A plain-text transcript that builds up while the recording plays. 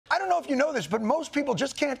don't know if you know this, but most people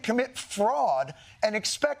just can't commit fraud and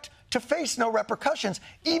expect to face no repercussions,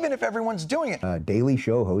 even if everyone's doing it. Daily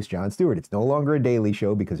Show host Jon Stewart. It's no longer a daily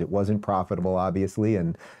show because it wasn't profitable, obviously,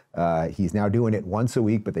 and he's now doing it once a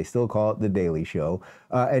week, but they still call it The Daily Show.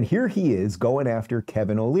 And here he is going after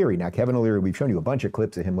Kevin O'Leary. Now, Kevin O'Leary, we've shown you a bunch of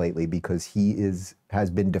clips of him lately because he has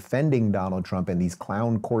been defending Donald Trump in these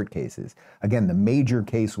clown court cases. Again, the major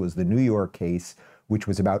case was the New York case, which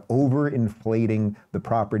was about overinflating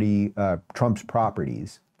the Trump's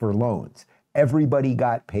properties for loans. Everybody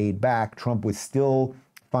got paid back. Trump was still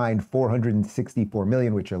fined $464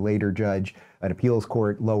 million, which a later judge at appeals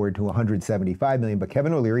court lowered to $175 million. But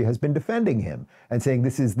Kevin O'Leary has been defending him and saying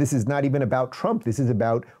this is not even about Trump. This is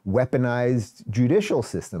about weaponized judicial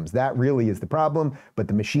systems. That really is the problem. But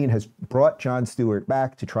the machine has brought Jon Stewart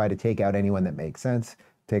back to try to take out anyone that makes sense.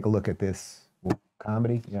 Take a look at this.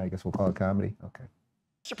 Comedy? Yeah, I guess we'll call it comedy. Okay.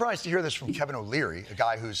 Surprised to hear this from Kevin O'Leary, a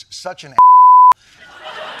guy who's such an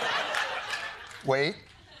Wait.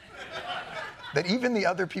 That even the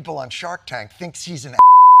other people on Shark Tank thinks he's an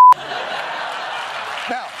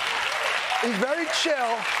Now, he's very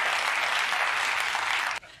chill.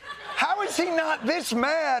 How is he not this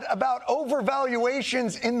mad about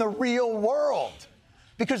overvaluations in the real world?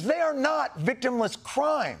 Because they are not victimless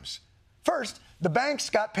crimes. First, the banks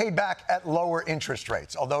got paid back at lower interest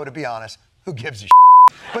rates, although, to be honest, who gives a shit?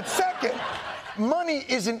 But second, money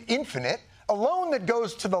isn't infinite. A loan that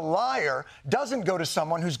goes to the liar doesn't go to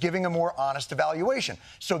someone who's giving a more honest evaluation.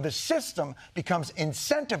 So the system becomes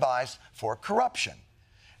incentivized for corruption.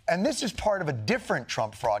 And this is part of a different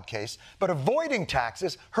Trump fraud case, but avoiding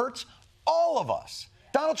taxes hurts all of us.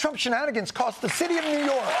 Donald Trump's shenanigans cost the city of New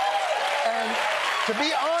York. And to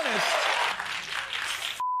be honest,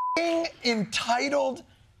 entitled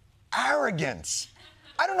arrogance.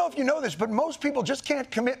 I don't know if you know this, but most people just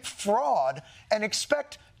can't commit fraud and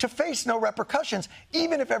expect to face no repercussions,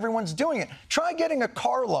 even if everyone's doing it. Try getting a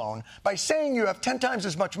car loan by saying you have 10 times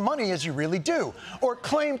as much money as you really do, or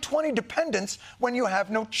claim 20 dependents when you have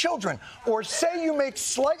no children, or say you make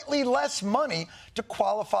slightly less money to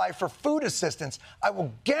qualify for food assistance. I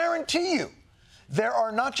will guarantee you there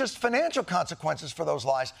are not just financial consequences for those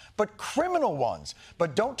lies, but criminal ones.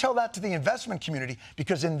 But don't tell that to the investment community,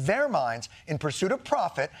 because in their minds, in pursuit of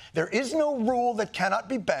profit, there is no rule that cannot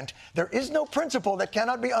be bent. There is no principle that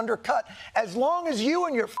cannot be undercut, as long as you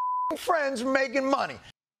and your friends are making money.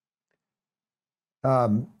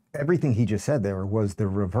 Everything he just said there was the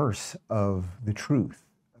reverse of the truth,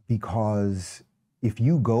 because if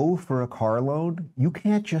you go for a car loan, you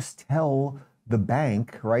can't just tell the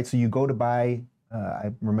bank, right? So you go to buy,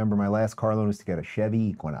 I remember my last car loan was to get a Chevy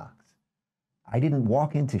Equinox. I didn't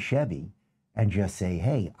walk into Chevy and just say,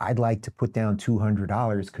 hey, I'd like to put down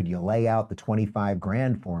 $200. Could you lay out the 25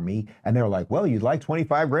 grand for me? And they're like, well, you'd like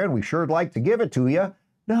 25 grand? We sure'd like to give it to you.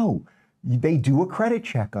 No, they do a credit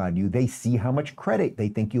check on you. They see how much credit they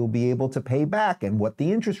think you'll be able to pay back and what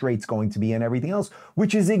the interest rate's going to be and everything else,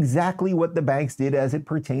 which is exactly what the banks did as it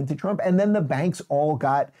pertained to Trump. And then the banks all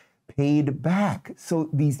got paid back. So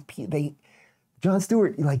Jon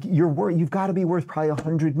Stewart, like, you've got to be worth probably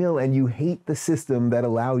 $100 million, and you hate the system that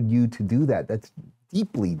allowed you to do that. That's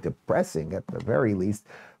deeply depressing at the very least.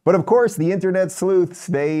 But of course, the internet sleuths,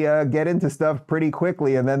 they get into stuff pretty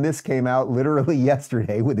quickly. And then this came out literally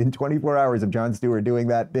yesterday, within 24 hours of Jon Stewart doing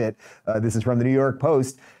that bit. This is from the New York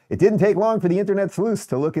Post. It didn't take long for the internet sleuths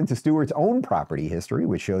to look into Stewart's own property history,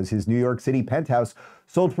 which shows his New York City penthouse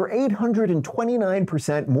sold for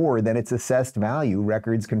 829% more than its assessed value,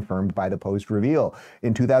 records confirmed by the Post reveal.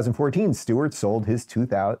 In 2014, Stewart sold his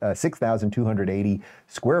 6,280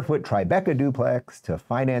 square foot Tribeca duplex to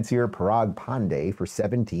financier Parag Pandey for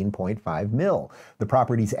 $17.5 million. The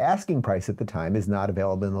property's asking price at the time is not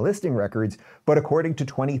available in the listing records, but according to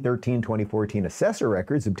 2013-2014 assessor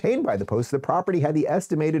records obtained by the Post, the property had the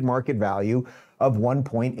estimated market value of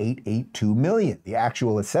 $1.882 million. The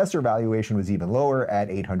actual assessor valuation was even lower at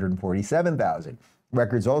 $847,000.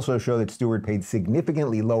 Records also show that Stewart paid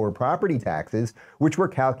significantly lower property taxes, which were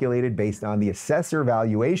calculated based on the assessor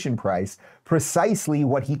valuation price, precisely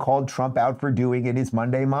what he called Trump out for doing in his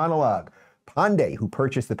Monday monologue. Pandey, who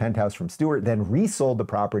purchased the penthouse from Stewart, then resold the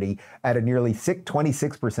property at a nearly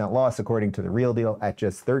 26% loss, according to The Real Deal, at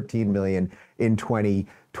just $13 million in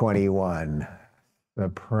 2021.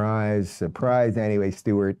 Surprise, surprise. Anyway,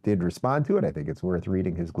 Stewart did respond to it. I think it's worth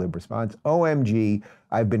reading his glib response. OMG,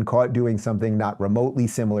 I've been caught doing something not remotely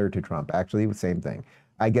similar to Trump. Actually, the same thing.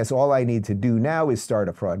 I guess all I need to do now is start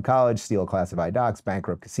a fraud college, steal classified docs,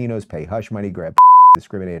 bankrupt casinos, pay hush money, grab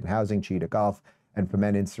discriminate in housing, cheat at golf, and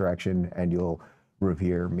foment insurrection, and you'll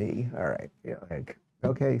revere me. All right. Yeah, like,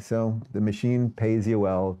 Okay, so the machine pays you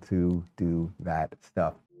well to do that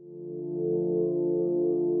stuff.